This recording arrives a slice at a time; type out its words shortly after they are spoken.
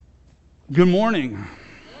Good morning.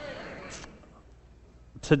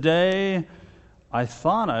 Today, I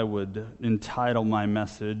thought I would entitle my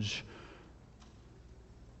message,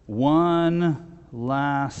 One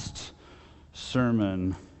Last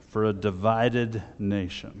Sermon for a Divided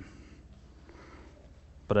Nation.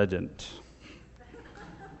 But I didn't.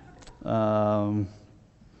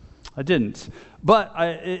 But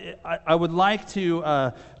I would like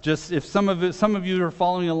to just, if some of you are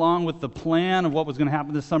following along with the plan of what was going to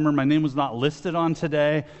happen this summer, my name was not listed on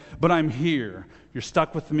today, but I'm here. You're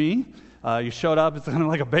stuck with me. You showed up. It's kind of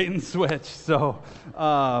like a bait and switch. So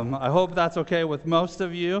I hope that's okay with most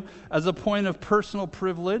of you. As a point of personal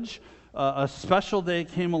privilege, a special day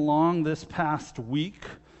came along this past week.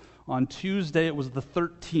 On Tuesday, it was the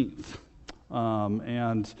 13th.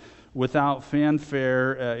 And without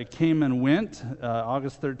fanfare, it came and went.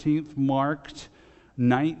 August 13th marked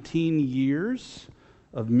 19 years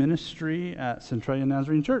of ministry at Centralia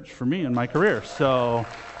Nazarene Church for me in my career. So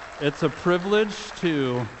it's a privilege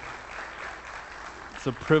to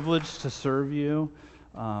serve you,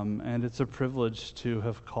 and it's a privilege to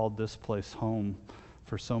have called this place home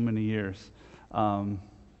for so many years.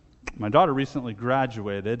 My daughter recently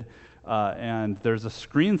graduated, and there's a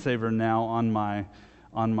screensaver now on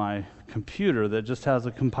my computer that just has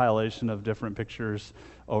a compilation of different pictures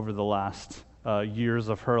over the last years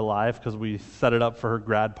of her life, because we set it up for her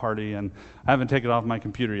grad party, and I haven't taken it off my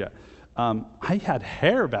computer yet. I had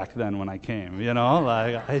hair back then when I came,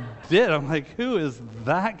 like I did. I'm like, who is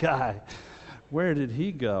that guy? Where did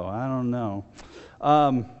he go? I don't know.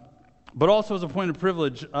 But also as a point of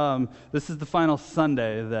privilege, this is the final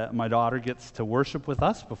Sunday that my daughter gets to worship with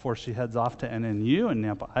us before she heads off to NNU in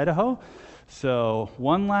Nampa, Idaho. So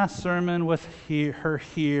one last sermon with her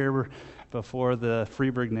here before the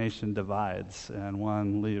Freeburg Nation divides and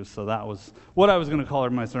one leaves. So that was what I was going to call her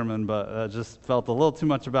my sermon, but just felt a little too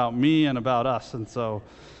much about me and about us, and so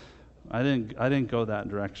I didn't go that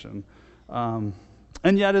direction. And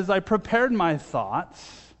yet, as I prepared my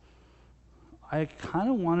thoughts, I kind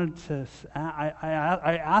of wanted to.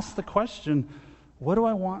 I asked the question, what do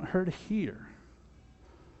I want her to hear?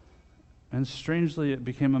 And strangely, it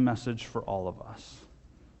became a message for all of us.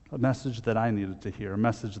 A message that I needed to hear, a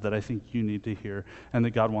message that I think you need to hear, and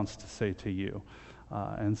that God wants to say to you.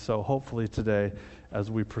 And so hopefully today,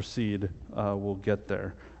 as we proceed, we'll get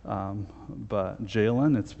there. But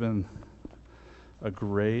Jalen, it's been a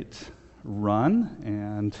great run,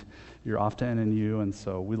 and you're off to NNU, and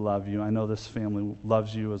so we love you. I know this family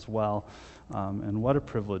loves you as well. And what a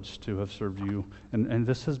privilege to have served you. And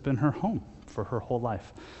this has been her home for her whole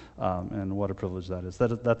life. And what a privilege that is.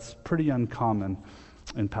 That's pretty uncommon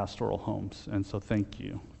in pastoral homes. And so thank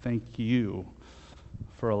you. Thank you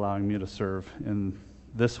for allowing me to serve in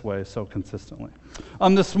this way so consistently.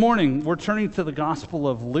 This morning, we're turning to the Gospel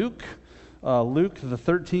of Luke. Luke, the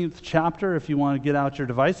 13th chapter, if you want to get out your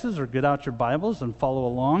devices or get out your Bibles and follow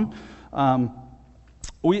along.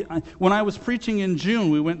 When I was preaching in June,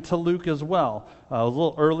 we went to Luke as well. A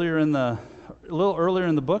little earlier in the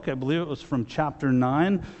book, I believe it was from chapter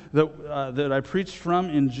 9 that I preached from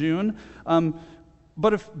in June.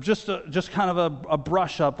 But if just kind of a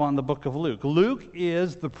brush up on the book of Luke. Luke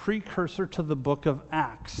is the precursor to the book of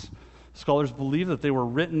Acts. Scholars believe that they were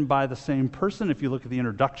written by the same person. If you look at the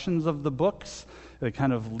introductions of the books, they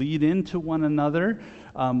kind of lead into one another.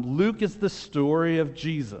 Luke is the story of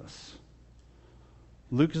Jesus.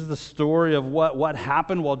 Luke is the story of what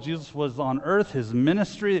happened while Jesus was on earth, his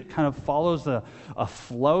ministry. It kind of follows a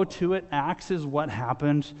flow to it. Acts is what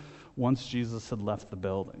happened once Jesus had left the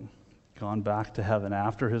building, gone back to heaven.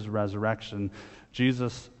 After his resurrection,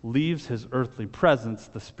 Jesus leaves his earthly presence,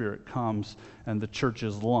 the Spirit comes, and the church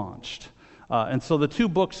is launched. And so the two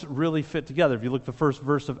books really fit together. If you look at the first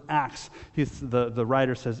verse of Acts, the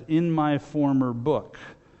writer says, "In my former book,"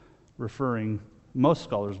 referring, most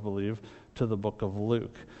scholars believe, to the book of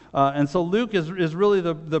Luke. And so Luke is really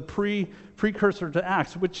the precursor to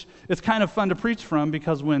Acts, which is kind of fun to preach from,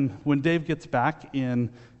 because when Dave gets back in,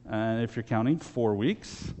 if you're counting, 4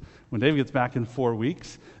 weeks, when Dave gets back in 4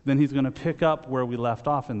 weeks, then he's going to pick up where we left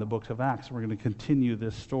off in the book of Acts. We're going to continue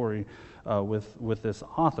this story with this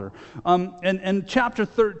author. And chapter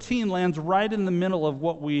 13 lands right in the middle of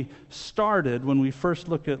what we started when we first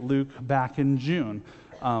looked at Luke back in June.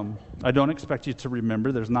 I don't expect you to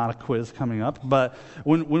remember. There's not a quiz coming up. But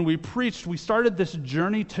when we preached, we started this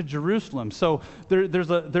journey to Jerusalem. So there's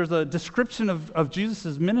a description of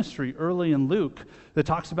Jesus' ministry early in Luke that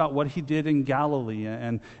talks about what he did in Galilee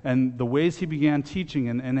and the ways he began teaching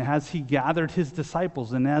and as he gathered his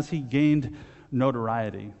disciples and as he gained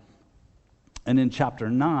notoriety. And in chapter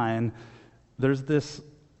 9, there's this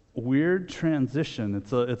weird transition.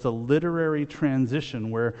 It's a literary transition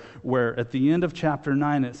where at the end of chapter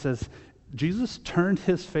 9 it says, Jesus turned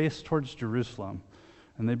his face towards Jerusalem,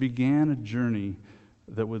 and they began a journey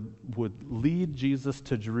that would lead Jesus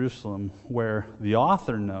to Jerusalem, where the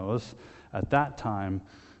author knows at that time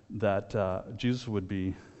that Jesus would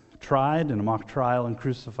be tried in a mock trial and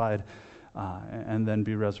crucified and then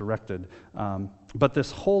be resurrected. But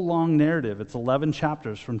this whole long narrative, it's 11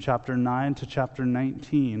 chapters from chapter 9 to chapter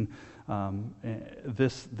 19,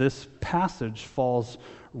 this passage falls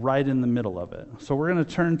right in the middle of it. So we're going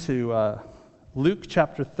to turn to Luke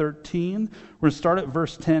chapter 13. We're going to start at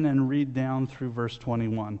verse 10 and read down through verse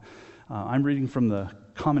 21. I'm reading from the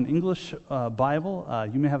Common English Bible.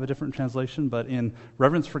 You may have a different translation, but in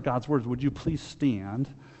reverence for God's words, would you please stand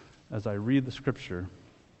as I read the scripture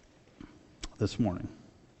this morning.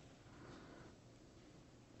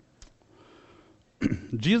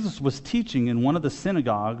 Jesus was teaching in one of the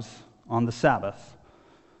synagogues on the Sabbath.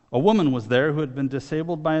 A woman was there who had been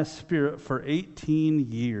disabled by a spirit for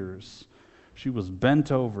 18 years. She was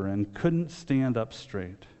bent over and couldn't stand up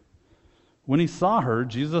straight. When he saw her,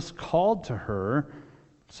 Jesus called her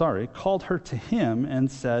to him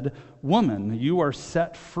and said, "Woman, you are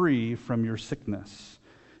set free from your sickness."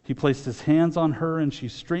 He placed his hands on her, and she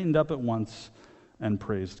straightened up at once and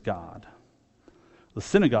praised God. The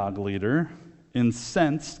synagogue leader,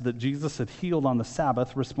 incensed that Jesus had healed on the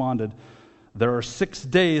Sabbath, responded, "There are 6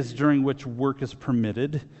 days during which work is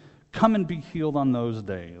permitted. Come and be healed on those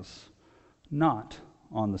days, not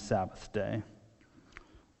on the Sabbath day."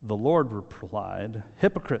 The Lord replied,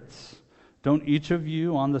 "Hypocrites! Don't each of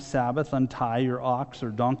you on the Sabbath untie your ox or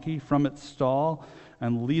donkey from its stall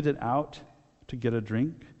and lead it out to get a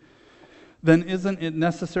drink? Then isn't it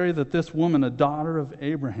necessary that this woman, a daughter of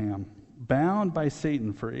Abraham, bound by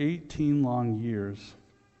Satan for 18 long years,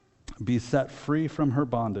 be set free from her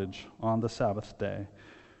bondage on the Sabbath day?"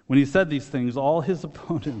 When he said these things, all his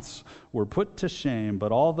opponents were put to shame,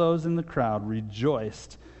 but all those in the crowd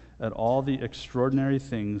rejoiced at all the extraordinary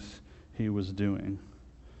things he was doing.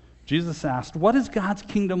 Jesus asked, "What is God's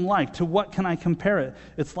kingdom like? To what can I compare it?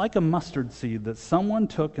 It's like a mustard seed that someone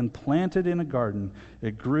took and planted in a garden.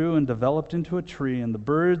 It grew and developed into a tree, and the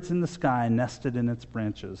birds in the sky nested in its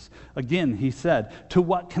branches." Again, he said, "To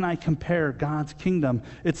what can I compare God's kingdom?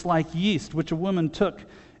 It's like yeast, which a woman took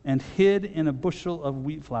and hid in a bushel of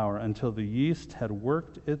wheat flour until the yeast had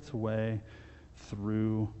worked its way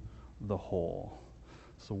through the whole."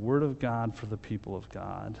 It's the word of God for the people of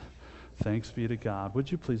God. Thanks be to God.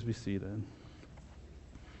 Would you please be seated?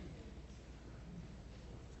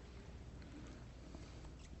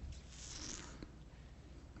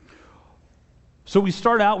 So we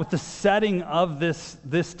start out with the setting of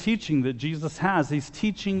this teaching that Jesus has. He's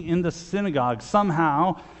teaching in the synagogue.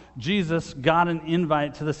 Somehow, Jesus got an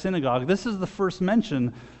invite to the synagogue. This is the first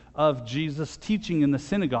mention of Jesus teaching in the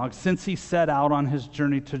synagogue since he set out on his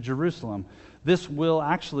journey to Jerusalem. This will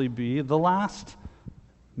actually be the last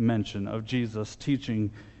mention of Jesus teaching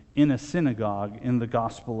in a synagogue in the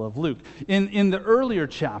Gospel of Luke. In the earlier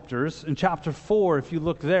chapters, in chapter 4, if you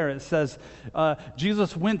look there, it says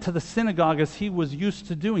Jesus went to the synagogue as he was used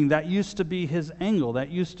to doing. That used to be his angle. That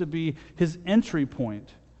used to be his entry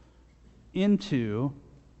point into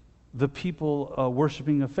the people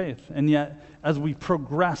worshiping of faith. And yet, as we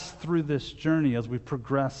progress through this journey, as we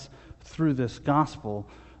progress through this gospel,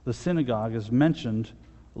 the synagogue is mentioned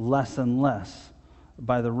less and less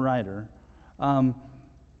by the writer.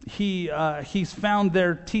 He's found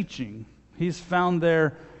their teaching. He's found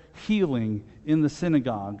their healing in the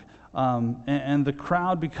synagogue. And the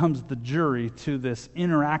crowd becomes the jury to this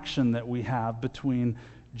interaction that we have between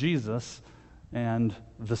Jesus and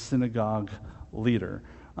the synagogue leader.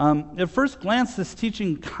 At first glance, this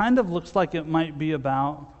teaching kind of looks like it might be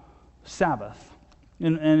about Sabbath.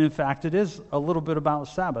 And in fact, it is a little bit about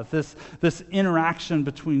Sabbath. This interaction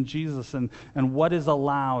between Jesus and what is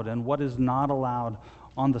allowed and what is not allowed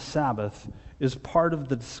on the Sabbath is part of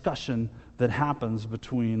the discussion that happens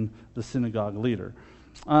between the synagogue leader.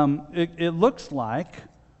 It looks like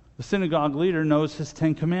the synagogue leader knows his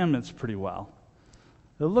 10 Commandments pretty well.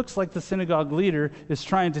 It looks like the synagogue leader is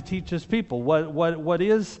trying to teach his people what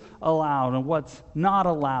is allowed and what's not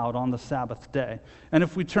allowed on the Sabbath day. And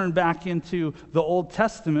if we turn back into the Old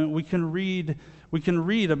Testament, we can read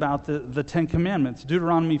about the 10 Commandments.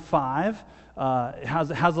 Deuteronomy 5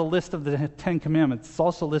 has a list of the 10 Commandments. It's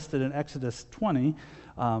also listed in Exodus 20,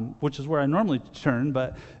 which is where I normally turn,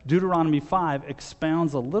 but Deuteronomy 5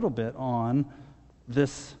 expounds a little bit on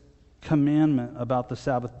this commandment about the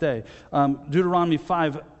Sabbath day. Deuteronomy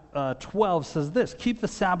 5 12 says this, keep the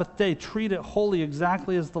Sabbath day, treat it holy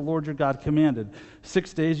exactly as the Lord your God commanded.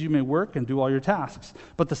 6 days you may work and do all your tasks,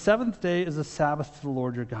 but the seventh day is a Sabbath to the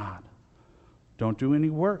Lord your God. Don't do any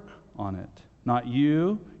work on it. Not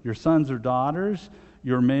you, your sons or daughters,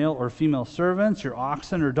 your male or female servants, your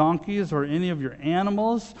oxen or donkeys, or any of your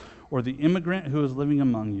animals, or the immigrant who is living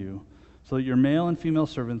among you, so that your male and female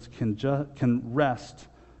servants can rest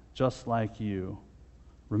just like you.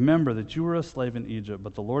 Remember that you were a slave in Egypt,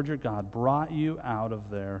 but the Lord your God brought you out of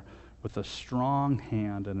there with a strong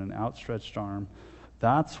hand and an outstretched arm.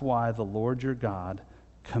 That's why the Lord your God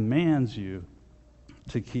commands you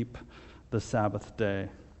to keep the Sabbath day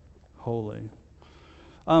holy.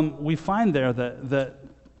 We find there that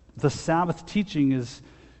the Sabbath teaching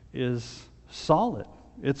is solid.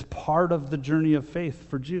 It's part of the journey of faith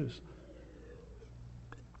for Jews.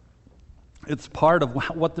 It's part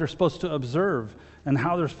of what they're supposed to observe and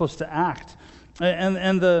how they're supposed to act.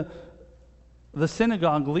 And the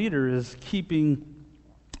synagogue leader is keeping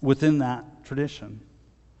within that tradition.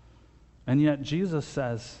 And yet Jesus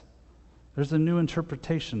says there's a new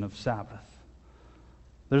interpretation of Sabbath.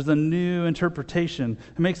 There's a new interpretation.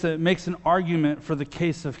 It makes an argument for the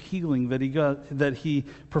case of healing that he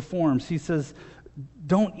performs. He says,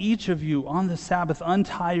 don't each of you on the Sabbath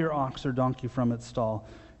untie your ox or donkey from its stall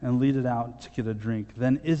and lead it out to get a drink.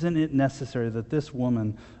 Then isn't it necessary that this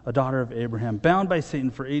woman, a daughter of Abraham, bound by Satan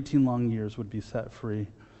for 18 long years, would be set free,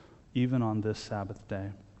 even on this Sabbath day?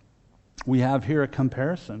 We have here a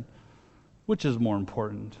comparison. Which is more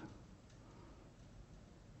important?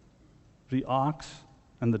 The ox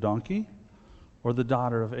and the donkey, or the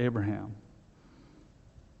daughter of Abraham?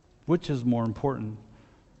 Which is more important?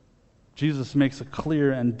 Jesus makes a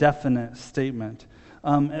clear and definite statement.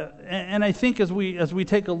 And I think as we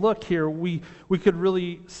take a look here, we could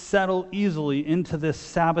really settle easily into this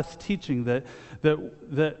Sabbath teaching that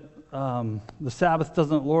the Sabbath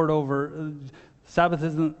doesn't Sabbath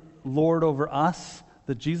isn't Lord over us,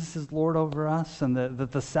 that Jesus is Lord over us, and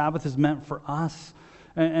that the Sabbath is meant for us.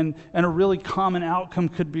 And a really common outcome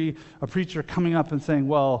could be a preacher coming up and saying,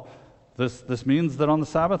 well, this means that on the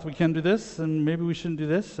Sabbath we can do this, and maybe we shouldn't do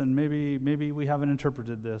this, and maybe we haven't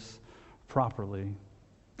interpreted this properly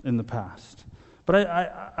in the past. But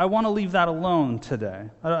I want to leave that alone today.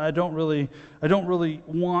 I don't really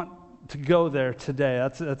want to go there today.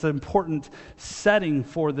 That's an important setting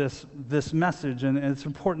for this message, and it's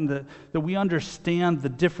important that we understand the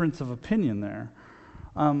difference of opinion there.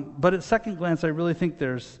 But at second glance, I really think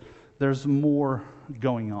there's more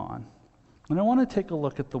going on. And I want to take a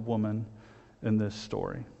look at the woman in this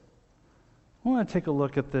story. I want to take a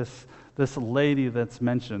look at this lady that's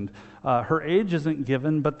mentioned. Her age isn't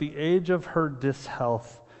given, but the age of her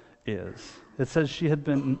dishealth is. It says she had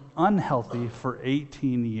been unhealthy for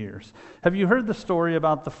 18 years. Have you heard the story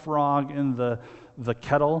about the frog in the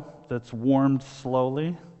kettle that's warmed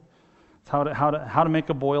slowly? It's how to make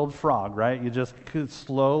a boiled frog, right? You just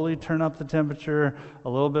slowly turn up the temperature a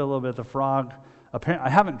little bit. The frog, apparently, I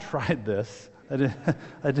haven't tried this.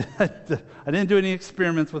 I didn't do any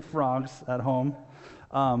experiments with frogs at home.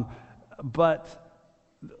 But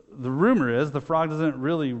the rumor is the frog doesn't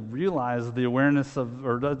really realize the awareness of,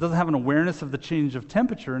 or doesn't have an awareness of the change of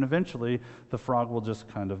temperature, and eventually the frog will just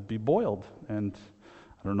kind of be boiled. And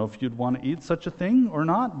I don't know if you'd want to eat such a thing or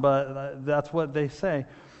not, but that's what they say.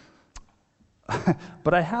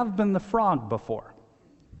 But I have been the frog before.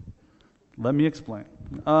 Let me explain.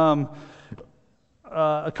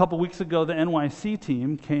 A couple weeks ago, the NYC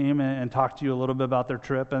team came and talked to you a little bit about their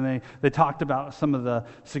trip, and they talked about some of the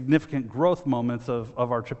significant growth moments of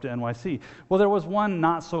our trip to NYC. Well, there was one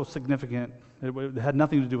not so significant. It had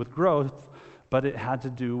nothing to do with growth, but it had to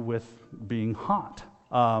do with being hot.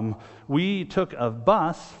 We took a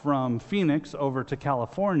bus from Phoenix over to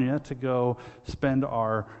California to go spend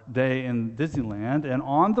our day in Disneyland, and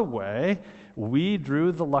on the way, we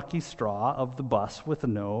drew the lucky straw of the bus with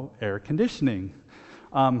no air conditioning.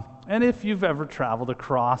 And if you've ever traveled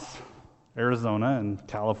across Arizona and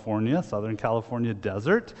California, Southern California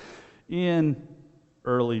desert, in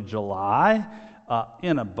early July,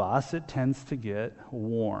 in a bus, it tends to get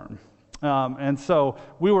warm. And so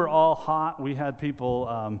we were all hot. We had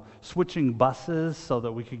people switching buses so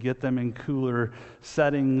that we could get them in cooler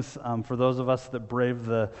settings. For those of us that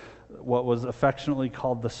braved what was affectionately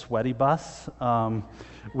called the sweaty bus,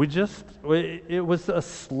 it was a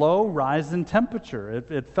slow rise in temperature.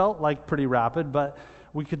 It felt like pretty rapid, but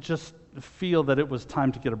we could just feel that it was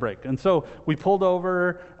time to get a break. And so we pulled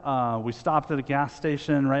over, we stopped at a gas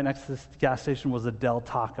station. Right next to this gas station was a Del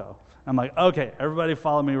Taco. I'm like, okay, everybody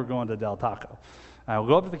follow me, we're going to Del Taco. I'll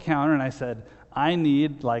go up to the counter and I said, I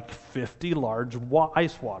need like 50 large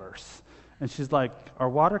ice waters. And she's like, our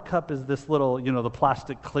water cup is this little, the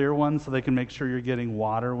plastic clear one so they can make sure you're getting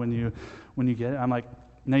water when you get it. I'm like,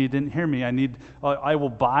 no, you didn't hear me. I will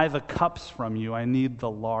buy the cups from you. I need the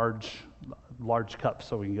large cups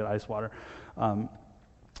so we can get ice water.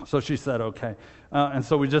 So she said, okay. And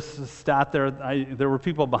so we just sat there. There were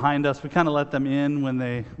people behind us. We kind of let them in when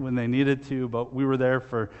they needed to, but we were there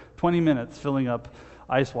for 20 minutes filling up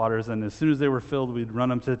ice waters. And as soon as they were filled, we'd run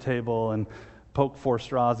them to the table and poke 4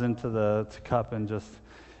 straws into the cup. And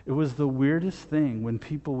it was the weirdest thing when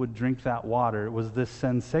people would drink that water. It was this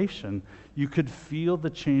sensation. You could feel the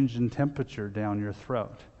change in temperature down your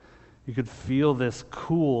throat. You could feel this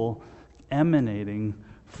cool emanating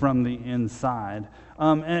from the inside.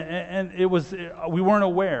 And it was, we weren't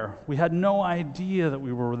aware. We had no idea that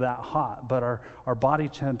we were that hot, but our body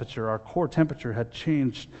temperature, our core temperature had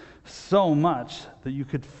changed so much that you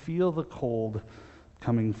could feel the cold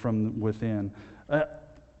coming from within.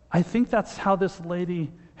 I think that's how this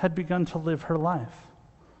lady had begun to live her life.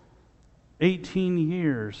 18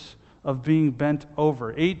 years of being bent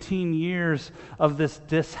over, 18 years of this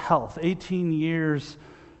dishealth, 18 years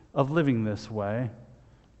of living this way.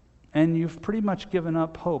 And you've pretty much given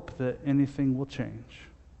up hope that anything will change.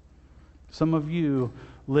 Some of you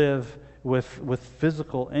live with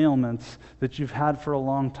physical ailments that you've had for a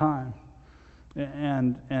long time.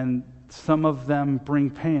 And some of them bring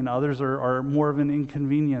pain. Others are more of an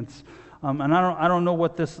inconvenience. And I don't know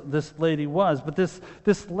what this lady was, but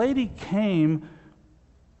this lady came,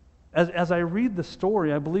 as I read the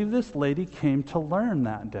story, I believe this lady came to learn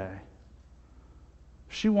that day.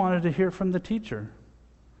 She wanted to hear from the teacher.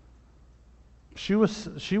 She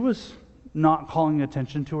was not calling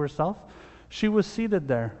attention to herself. She was seated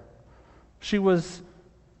there. She was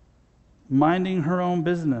minding her own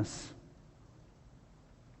business.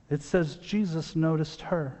 It says Jesus noticed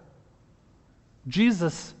her.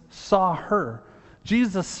 Jesus saw her.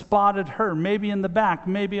 Jesus spotted her, maybe in the back,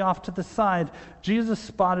 maybe off to the side. Jesus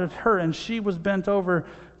spotted her, and she was bent over,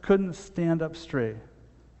 couldn't stand up straight.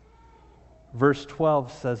 Verse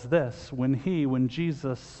 12 says this, when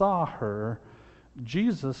Jesus saw her,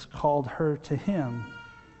 Jesus called her to him.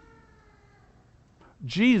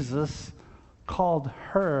 Jesus called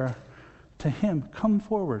her to him. Come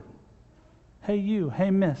forward. Hey you,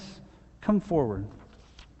 hey miss, come forward.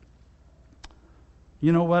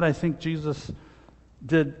 You know what? I think Jesus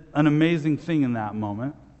did an amazing thing in that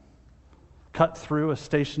moment. Cut through a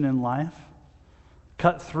station in life.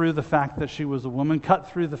 Cut through the fact that she was a woman.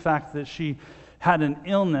 Cut through the fact that she had an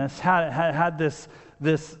illness, had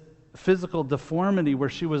this physical deformity where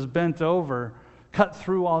she was bent over. Cut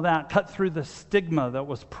through all that. Cut through the stigma that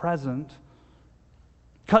was present.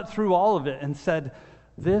 Cut through all of it and said,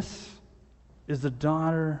 this is the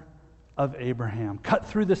daughter of Abraham. Cut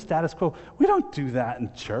through the status quo. We don't do that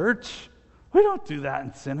in church. We don't do that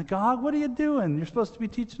in synagogue. What are you doing? You're supposed to be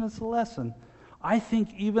teaching us a lesson. I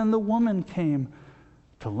think even the woman came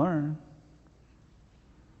to learn.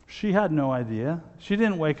 She had no idea. She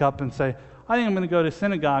didn't wake up and say, I think I'm going to go to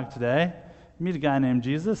synagogue today, meet a guy named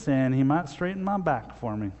Jesus, and he might straighten my back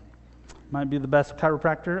for me. Might be the best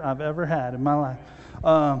chiropractor I've ever had in my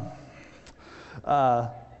life.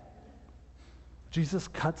 Jesus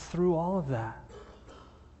cuts through all of that.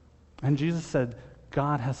 And Jesus said,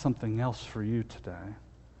 God has something else for you today.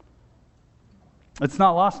 It's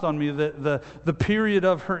not lost on me that the period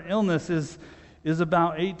of her illness is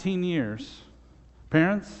about 18 years.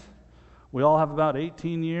 Parents, we all have about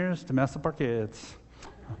 18 years to mess up our kids.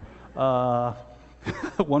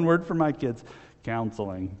 One word for my kids,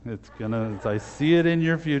 counseling. I see it in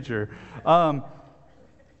your future.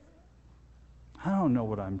 I don't know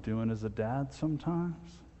what I'm doing as a dad sometimes.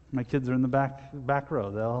 My kids are in the back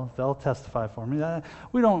row. They'll testify for me.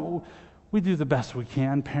 We do the best we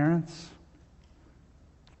can, parents.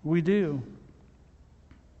 We do.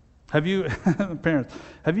 Parents,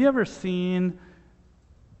 have you ever seen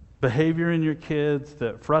behavior in your kids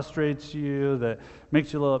that frustrates you, that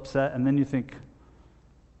makes you a little upset, and then you think,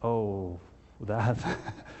 oh,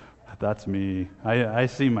 that's me. I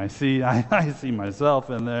see myself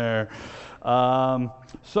in there.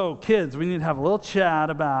 So kids, we need to have a little chat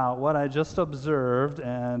about what I just observed,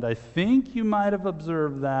 and I think you might have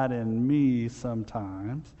observed that in me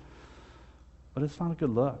sometimes, but it's not a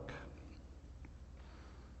good look.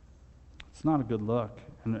 It's not a good look,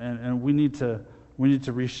 and we need to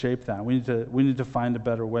reshape that. We need to find a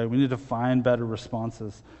better way. We need to find better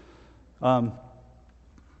responses.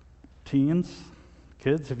 Teens,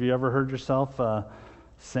 kids, have you ever heard yourself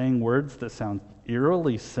saying words that sound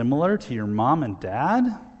eerily similar to your mom and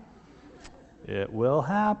dad? It will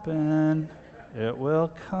happen. It will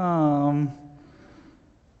come.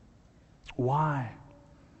 Why?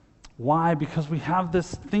 Why? Because we have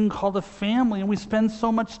this thing called a family, and we spend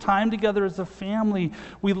so much time together as a family.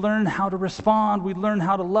 We learn how to respond. We learn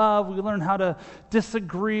how to love. We learn how to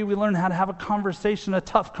disagree. We learn how to have a conversation, a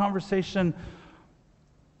tough conversation.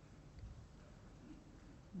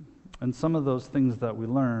 And some of those things that we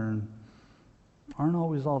learn aren't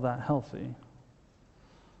always all that healthy.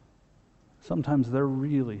 Sometimes they're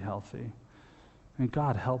really healthy. And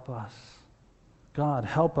God help us. God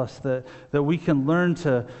help us that we can learn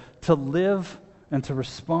to live and to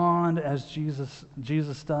respond as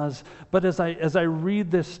Jesus does. But as I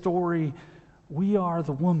read this story, we are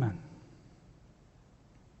the woman.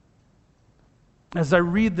 As I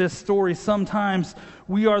read this story, sometimes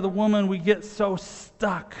we are the woman. We get so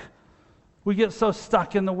stuck. We get so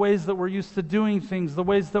stuck in the ways that we're used to doing things, the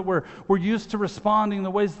ways that we're used to responding,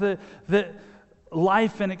 the ways that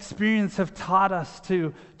life and experience have taught us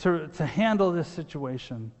to handle this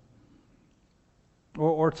situation,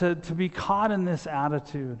 or to be caught in this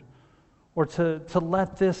attitude, or to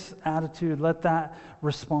let this attitude, let that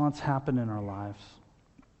response happen in our lives.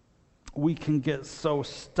 We can get so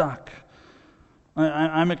stuck.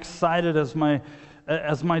 I'm excited as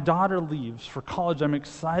my daughter leaves for college. I'm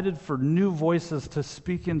excited for new voices to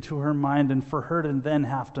speak into her mind and for her to then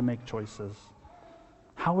have to make choices.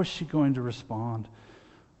 How is she going to respond?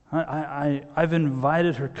 I've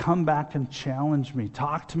invited her, come back and challenge me.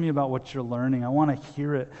 Talk to me about what you're learning. I want to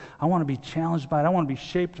hear it. I want to be challenged by it. I want to be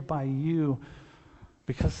shaped by you.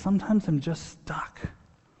 Because sometimes I'm just stuck.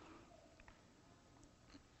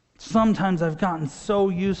 Sometimes I've gotten so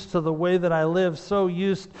used to the way that I live, so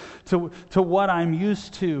used to what I'm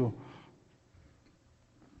used to,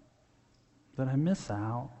 that I miss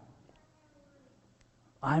out.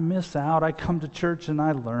 I miss out. I come to church and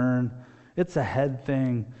I learn. It's a head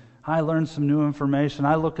thing. I learn some new information.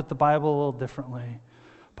 I look at the Bible a little differently.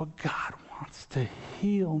 But God wants to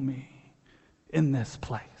heal me in this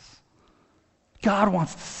place. God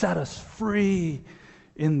wants to set us free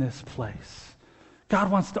in this place.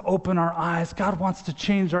 God wants to open our eyes. God wants to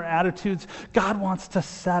change our attitudes. God wants to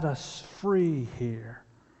set us free here.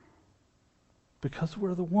 Because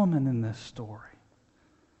we're the woman in this story.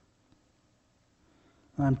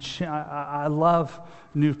 I love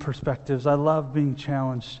new perspectives. I love being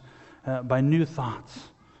challenged by new thoughts.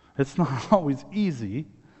 It's not always easy.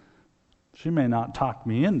 She may not talk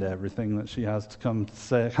me into everything that she has to come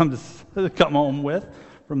home with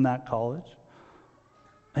from that college.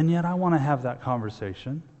 And yet I want to have that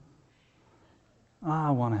conversation.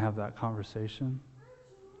 I want to have that conversation.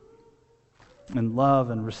 And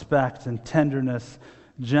love and respect and tenderness,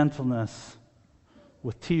 gentleness,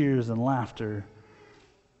 with tears and laughter.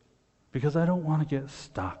 Because I don't want to get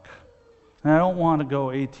stuck. And I don't want to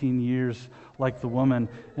go 18 years like the woman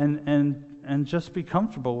and just be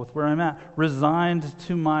comfortable with where I'm at. Resigned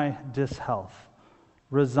to my dishealth.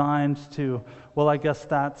 Resigned to, well, I guess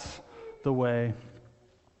that's the way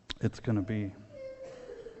it's going to be.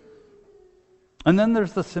 And then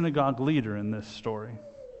there's the synagogue leader in this story.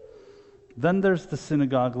 Then there's the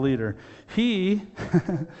synagogue leader. He,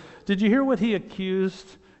 did you hear what he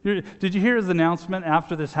accused? Did you hear his announcement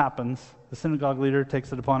after this happens? The synagogue leader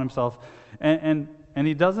takes it upon himself. And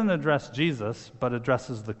he doesn't address Jesus, but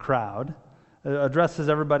addresses the crowd. Addresses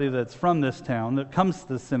everybody that's from this town that comes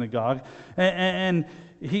to the synagogue. And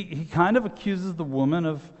he kind of accuses the woman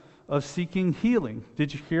of seeking healing.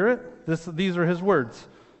 Did you hear it? These are his words.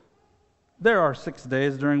 There are 6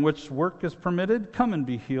 days during which work is permitted. Come and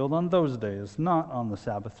be healed on those days, not on the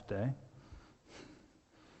Sabbath day.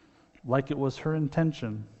 Like it was her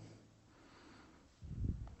intention.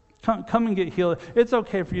 Come and get healed. It's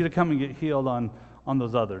okay for you to come and get healed on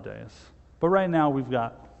those other days. But right now we've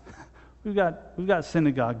got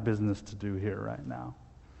synagogue business to do here right now.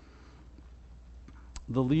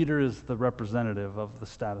 The leader is the representative of the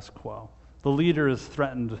status quo. The leader is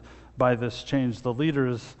threatened by this change. The leader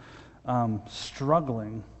is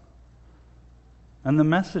struggling. And the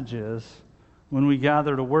message is, when we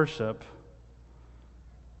gather to worship,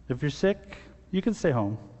 if you're sick, you can stay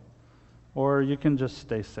home, or you can just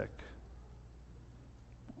stay sick.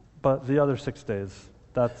 But the other 6 days,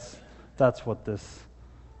 that's what this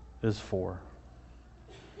is for.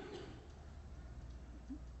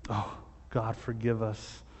 Oh, God, forgive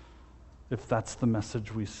us if that's the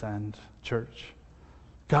message we send, church.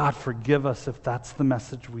 God, forgive us if that's the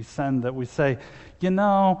message we send, that we say,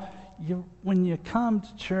 when you come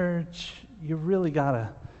to church, you really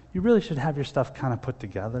should have your stuff kind of put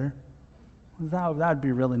together. That would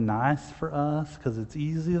be really nice for us because it's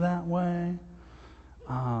easy that way.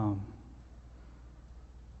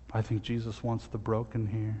 I think Jesus wants the broken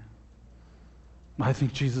here. I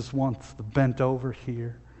think Jesus wants the bent over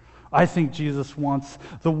here. I think Jesus wants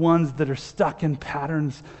the ones that are stuck in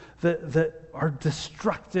patterns that are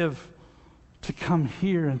destructive to come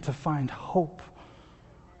here and to find hope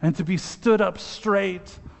and to be stood up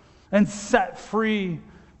straight and set free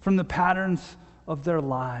from the patterns of their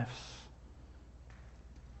lives.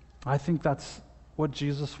 I think that's what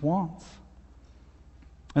Jesus wants.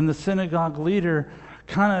 And the synagogue leader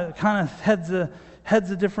kind of heads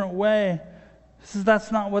a different way. He says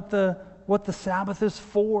that's not what the Sabbath is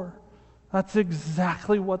for. That's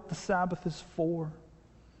exactly what the Sabbath is for.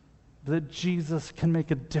 That Jesus can make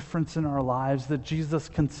a difference in our lives, that Jesus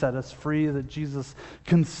can set us free, that Jesus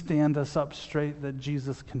can stand us up straight, that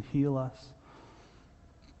Jesus can heal us.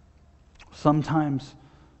 Sometimes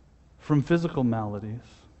from physical maladies,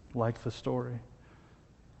 like the story.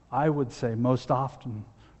 I would say most often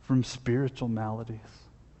from spiritual maladies.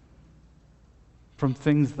 From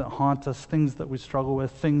things that haunt us, things that we struggle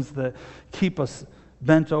with, things that keep us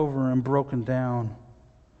bent over and broken down.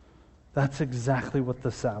 That's exactly what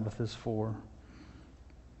the Sabbath is for.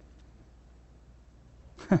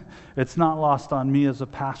 It's not lost on me as a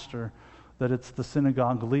pastor that it's the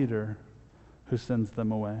synagogue leader who sends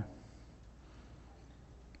them away,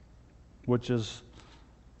 which is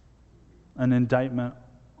an indictment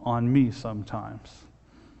on me sometimes.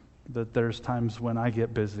 That there's times when I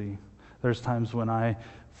get busy. There's times when I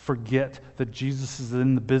forget that Jesus is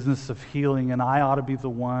in the business of healing and I ought to be the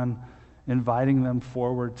one inviting them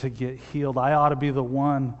forward to get healed. I ought to be the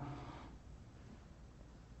one.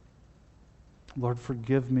 Lord,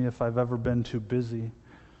 forgive me if I've ever been too busy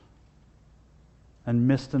and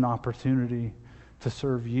missed an opportunity to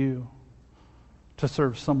serve you, to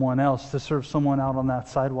serve someone else, to serve someone out on that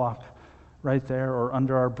sidewalk right there or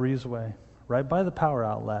under our breezeway, right by the power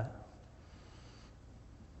outlet.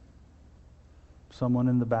 Someone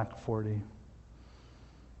in the back 40.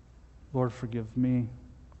 Lord, forgive me.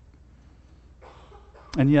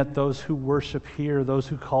 And yet those who worship here, those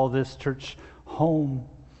who call this church home,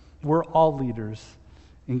 we're all leaders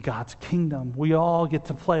in God's kingdom. We all get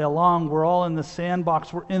to play along. We're all in the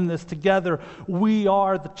sandbox. We're in this together. We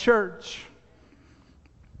are the church.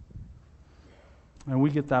 And we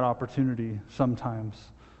get that opportunity sometimes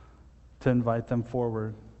to invite them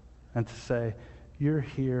forward and to say, you're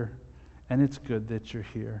here, and it's good that you're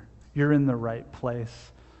here. You're in the right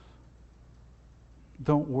place.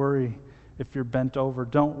 Don't worry if you're bent over.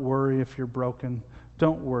 Don't worry if you're broken.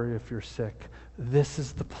 Don't worry if you're sick. This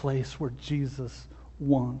is the place where Jesus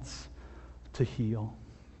wants to heal.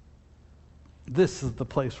 This is the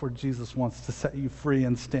place where Jesus wants to set you free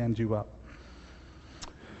and stand you up.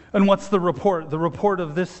 And what's the report? The report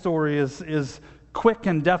of this story is quick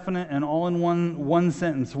and definite and all in one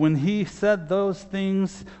sentence. When he said those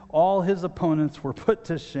things, all his opponents were put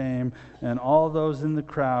to shame, and all those in the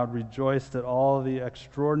crowd rejoiced at all the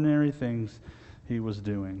extraordinary things he was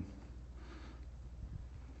doing.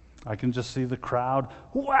 I can just see the crowd.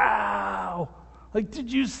 Wow! Like,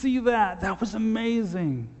 did you see that? That was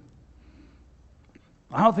amazing.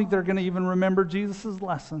 I don't think they're going to even remember Jesus'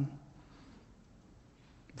 lesson.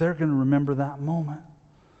 They're going to remember that moment.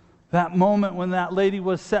 That moment when that lady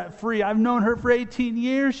was set free. I've known her for 18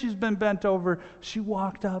 years. She's been bent over. She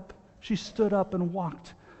walked up. She stood up and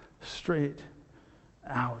walked straight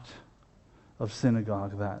out of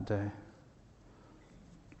synagogue that day.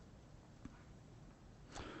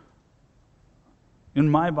 In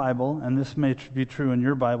my Bible, and this may be true in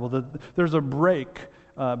your Bible, that there's a break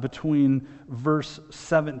between verse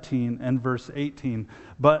 17 and verse 18.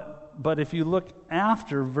 But if you look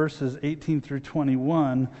after verses 18 through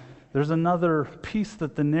 21, there's another piece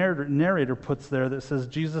that the narrator puts there that says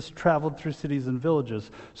Jesus traveled through cities and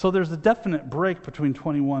villages. So there's a definite break between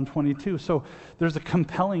 21 and 22. So there's a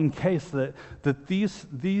compelling case that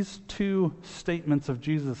these two statements of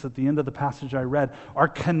Jesus at the end of the passage I read are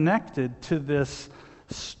connected to this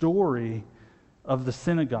story of the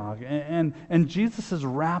synagogue. And Jesus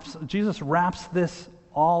wraps this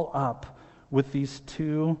all up with these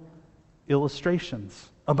two illustrations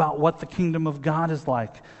about what the kingdom of God is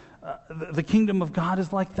like. The kingdom of God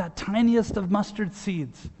is like that tiniest of mustard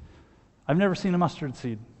seeds. I've never seen a mustard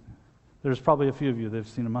seed. There's probably a few of you that have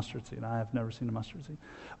seen a mustard seed. I have never seen a mustard seed.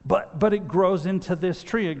 But it grows into this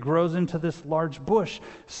tree. It grows into this large bush.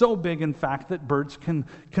 So big, in fact, that birds can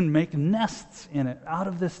make nests in it. Out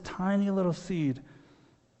of this tiny little seed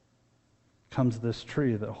comes this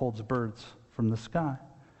tree that holds birds from the sky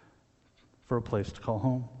for a place to call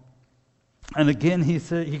home. And again,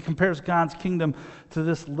 he compares God's kingdom to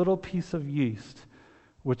this little piece of yeast,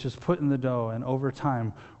 which is put in the dough and over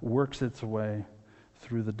time works its way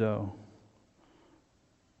through the dough.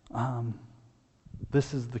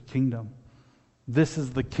 This is the kingdom. This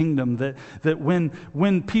is the kingdom that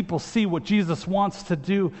when people see what Jesus wants to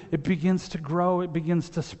do, it begins to grow, it begins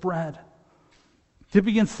to spread. It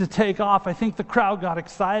begins to take off. I think the crowd got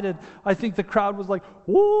excited. I think the crowd was like,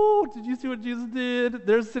 whoa, did you see what Jesus did?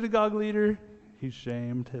 There's the synagogue leader. He's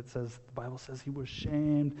shamed. The Bible says he was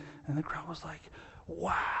shamed. And the crowd was like,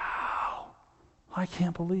 wow, I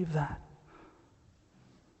can't believe that.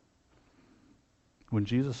 When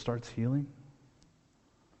Jesus starts healing,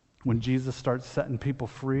 when Jesus starts setting people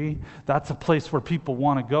free, that's a place where people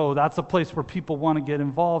want to go. That's a place where people want to get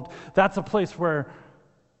involved. That's a place where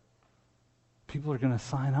people are going to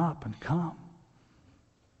sign up and come.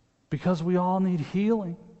 Because we all need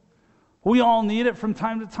healing. We all need it from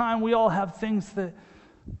time to time. We all have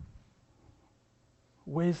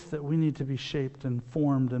ways that we need to be shaped and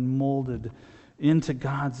formed and molded into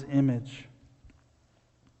God's image.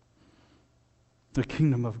 The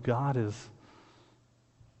kingdom of God is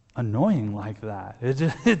annoying like that.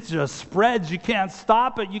 It just spreads. You can't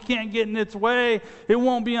stop it. You can't get in its way. It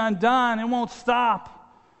won't be undone. It won't stop.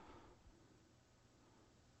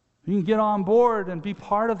 You can get on board and be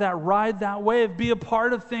part of that, ride that wave, be a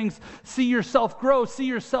part of things, see yourself grow, see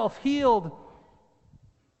yourself healed.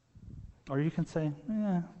 Or you can say,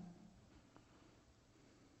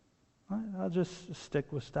 I'll just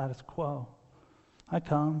stick with status quo. I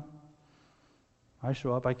come. I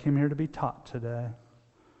show up. I came here to be taught today.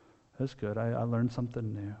 That's good. I learned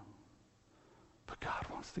something new. But God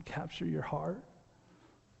wants to capture your heart.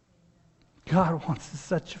 God wants to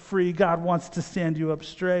set you free. God wants to stand you up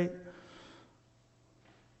straight.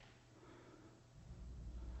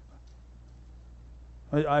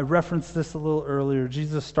 I referenced this a little earlier.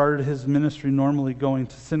 Jesus started his ministry normally going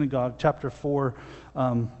to synagogue, chapter 4,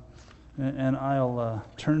 and I'll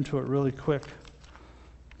turn to it really quick.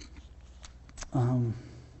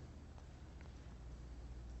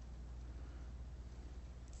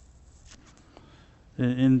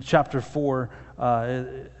 In chapter 4,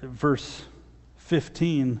 verse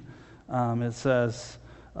 15, it says,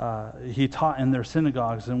 he taught in their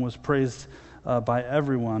synagogues and was praised by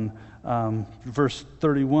everyone. Verse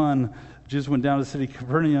 31, Jesus went down to the city of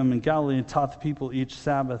Capernaum in Galilee and taught the people each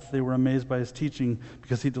Sabbath. They were amazed by his teaching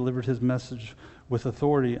because he delivered his message with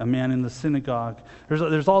authority. A man in the synagogue.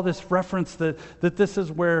 There's all this reference that this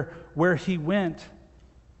is where he went.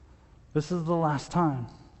 This is the last time.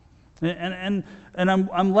 And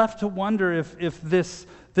I'm left to wonder if this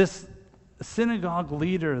synagogue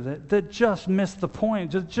leader that just missed the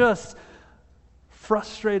point, just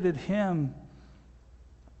frustrated him,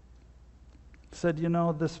 said,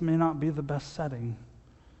 this may not be the best setting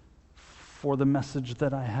for the message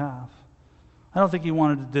that I have. I don't think he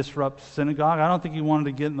wanted to disrupt synagogue. I don't think he wanted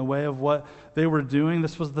to get in the way of what they were doing.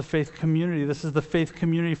 This was the faith community. This is the faith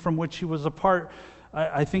community from which he was a part.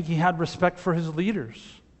 I think he had respect for his leaders.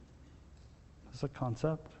 That's a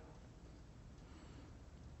concept.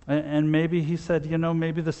 And maybe he said,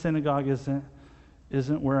 maybe the synagogue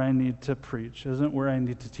isn't where I need to preach, isn't where I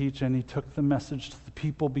need to teach. And he took the message to the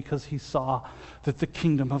people because he saw that the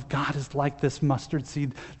kingdom of God is like this mustard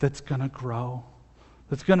seed that's going to grow,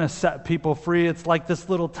 that's going to set people free. It's like this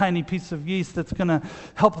little tiny piece of yeast that's going to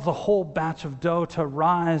help the whole batch of dough to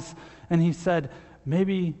rise. And he said,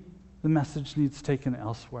 maybe the message needs taken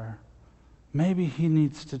elsewhere. Maybe he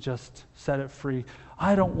needs to just set it free.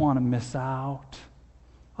 I don't want to miss out.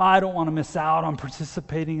 I don't want to miss out on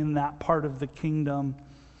participating in that part of the kingdom.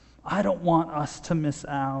 I don't want us to miss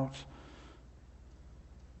out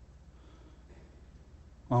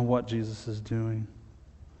on what Jesus is doing.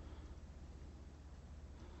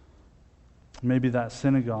 Maybe that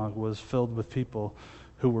synagogue was filled with people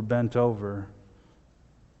who were bent over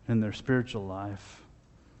in their spiritual life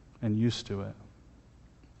and used to it,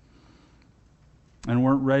 and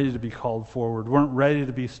weren't ready to be called forward, weren't ready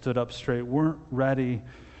to be stood up straight, weren't ready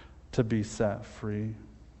to be set free.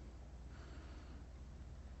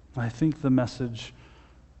 I think the message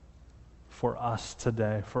for us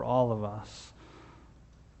today, for all of us,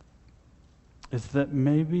 is that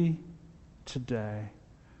maybe today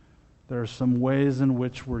there are some ways in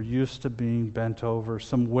which we're used to being bent over,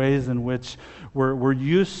 some ways in which we're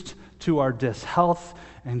used to our dishealth,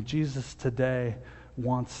 and Jesus today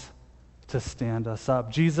wants to stand us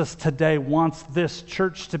up. Jesus today wants this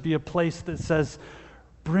church to be a place that says,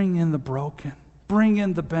 bring in the broken, bring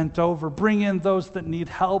in the bent over, bring in those that need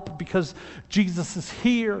help, because Jesus is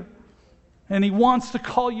here. And he wants to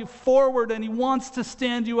call you forward, and he wants to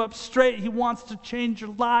stand you up straight. He wants to change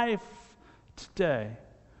your life today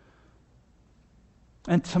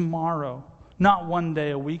and tomorrow. Not one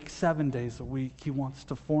day a week, 7 days a week. He wants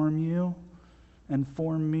to form you and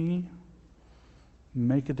form me,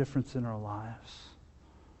 make a difference in our lives.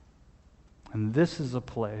 And this is a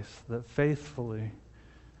place that faithfully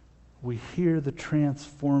we hear the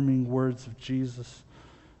transforming words of Jesus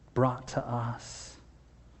brought to us.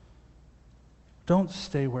 Don't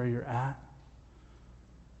stay where you're at.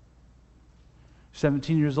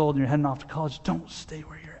 17 years old and you're heading off to college, don't stay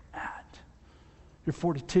where you're at. You're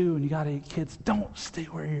 42 and you got 8 kids, don't stay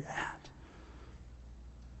where you're at.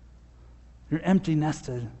 You're empty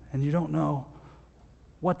nested and you don't know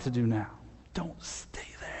what to do now. Don't stay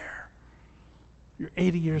there. You're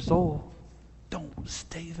 80 years old. Don't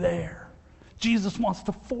stay there. Jesus wants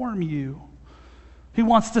to form you. He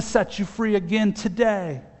wants to set you free again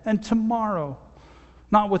today and tomorrow.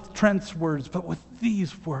 Not with Trent's words, but with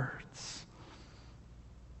these words.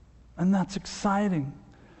 And that's exciting.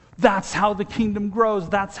 That's how the kingdom grows.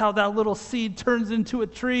 That's how that little seed turns into a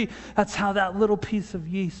tree. That's how that little piece of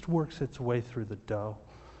yeast works its way through the dough.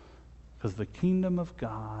 Because the kingdom of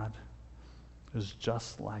God is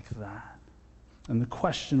just like that. And the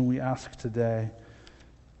question we ask today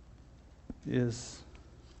is,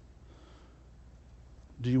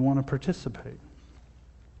 do you want to participate?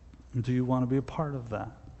 Do you want to be a part of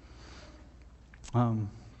that?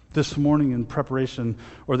 This morning in preparation,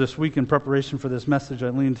 or this week in preparation for this message, I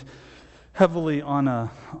leaned heavily on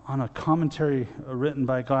a commentary written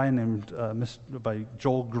by a guy named by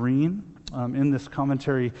Joel Green. In this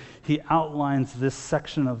commentary, he outlines this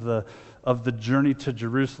section of the journey to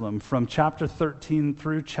Jerusalem from chapter 13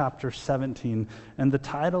 through chapter 17. And the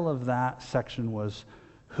title of that section was,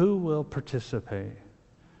 Who Will Participate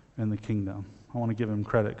in the Kingdom? I want to give him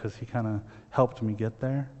credit because he kind of helped me get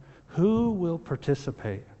there. Who will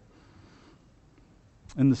participate?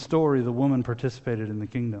 In the story, the woman participated in the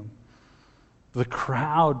kingdom. The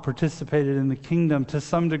crowd participated in the kingdom to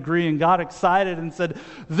some degree and got excited and said,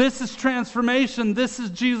 this is transformation. This is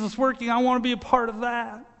Jesus working. I want to be a part of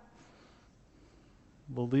that.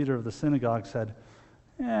 The leader of the synagogue said,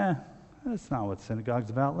 that's not what synagogue's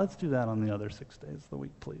about. Let's do that on the other 6 days of the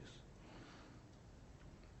week, please.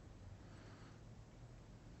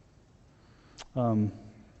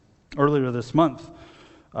 Earlier this month,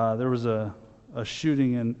 there was a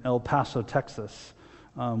shooting in El Paso, Texas.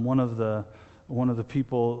 One of the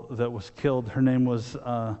people that was killed, her name was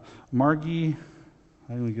Margie.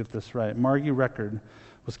 Let me get this right. Margie Record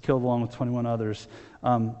was killed along with 21 others.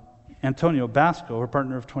 Antonio Basco, her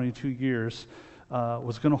partner of 22 years,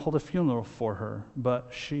 was going to hold a funeral for her, but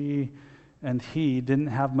she and he didn't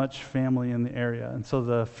have much family in the area. And so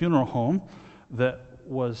the funeral home that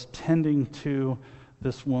was tending to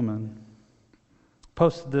this woman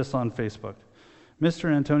posted this on Facebook.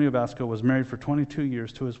 Mr. Antonio Basco was married for 22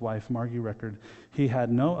 years to his wife, Margie Record. He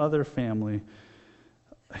had no other family.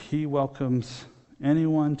 He welcomes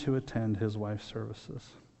anyone to attend his wife's services.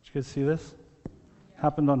 Did you guys see this?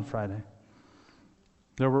 Happened on Friday.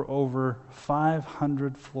 There were over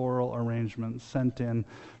 500 floral arrangements sent in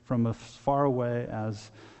from as far away as,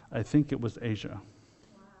 I think it was Asia.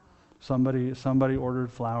 Somebody ordered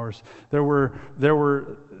flowers.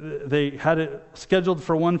 They had it scheduled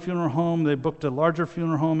for one funeral home. They booked a larger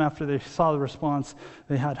funeral home after they saw the response.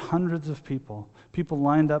 They had hundreds of people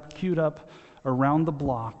lined up, queued up around the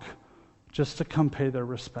block just to come pay their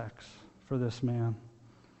respects for this man.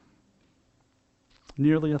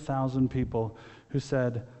 Nearly 1,000 people who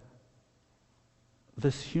said,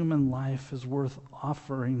 this human life is worth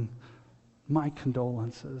offering my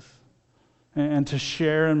condolences. And to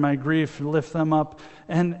share in my grief and lift them up.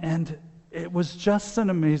 And it was just an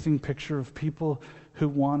amazing picture of people who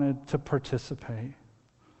wanted to participate.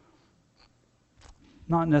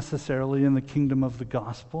 Not necessarily in the kingdom of the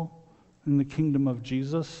gospel, in the kingdom of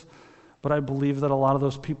Jesus, but I believe that a lot of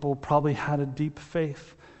those people probably had a deep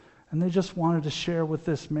faith, and they just wanted to share with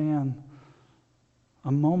this man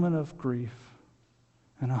a moment of grief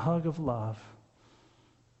and a hug of love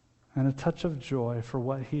and a touch of joy for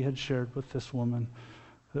what he had shared with this woman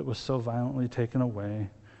that was so violently taken away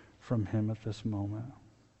from him at this moment.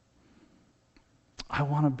 I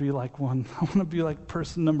want to be like one. I want to be like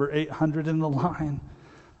person number 800 in the line.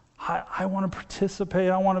 I want to participate.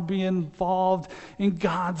 I want to be involved in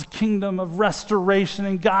God's kingdom of restoration,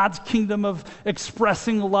 in God's kingdom of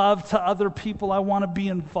expressing love to other people. I want to be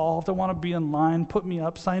involved. I want to be in line. Put me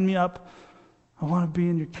up. Sign me up. I want to be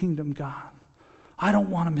in your kingdom, God. I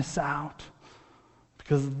don't want to miss out,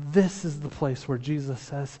 because this is the place where Jesus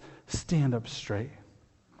says, stand up straight.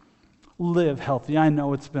 Live healthy. I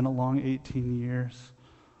know it's been a long 18 years.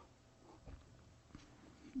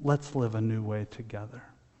 Let's live a new way together.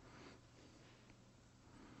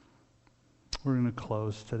 We're going to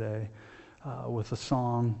close today with a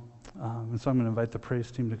song. And so I'm going to invite the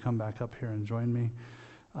praise team to come back up here and join me.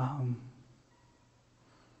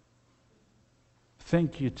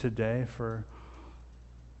 Thank you today for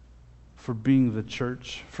being the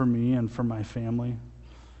church for me and for my family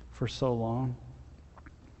for so long.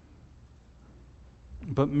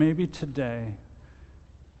 But maybe today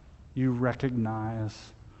you recognize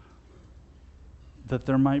that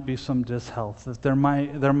there might be some dishealth, that there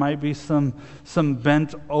might be some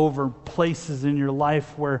bent over places in your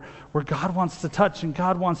life where God wants to touch and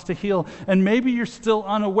God wants to heal, and maybe you're still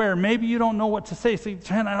unaware. Maybe you don't know what to say. Say,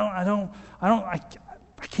 Jen, I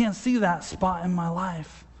can't see that spot in my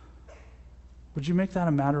life. Would you make that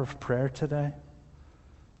a matter of prayer today?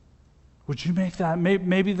 Would you make that?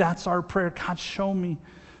 Maybe that's our prayer. God, show me.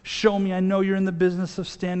 Show me. I know you're in the business of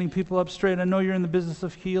standing people up straight. I know you're in the business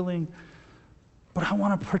of healing. But I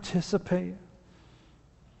want to participate.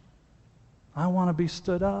 I want to be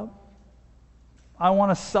stood up. I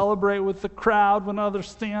want to celebrate with the crowd when others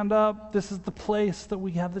stand up. This is the place that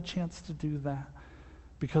we have the chance to do that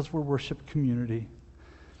because we're worship community,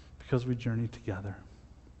 because we journey together.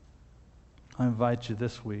 I invite you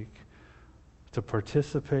this week to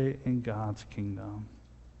participate in God's kingdom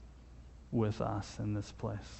with us in this place.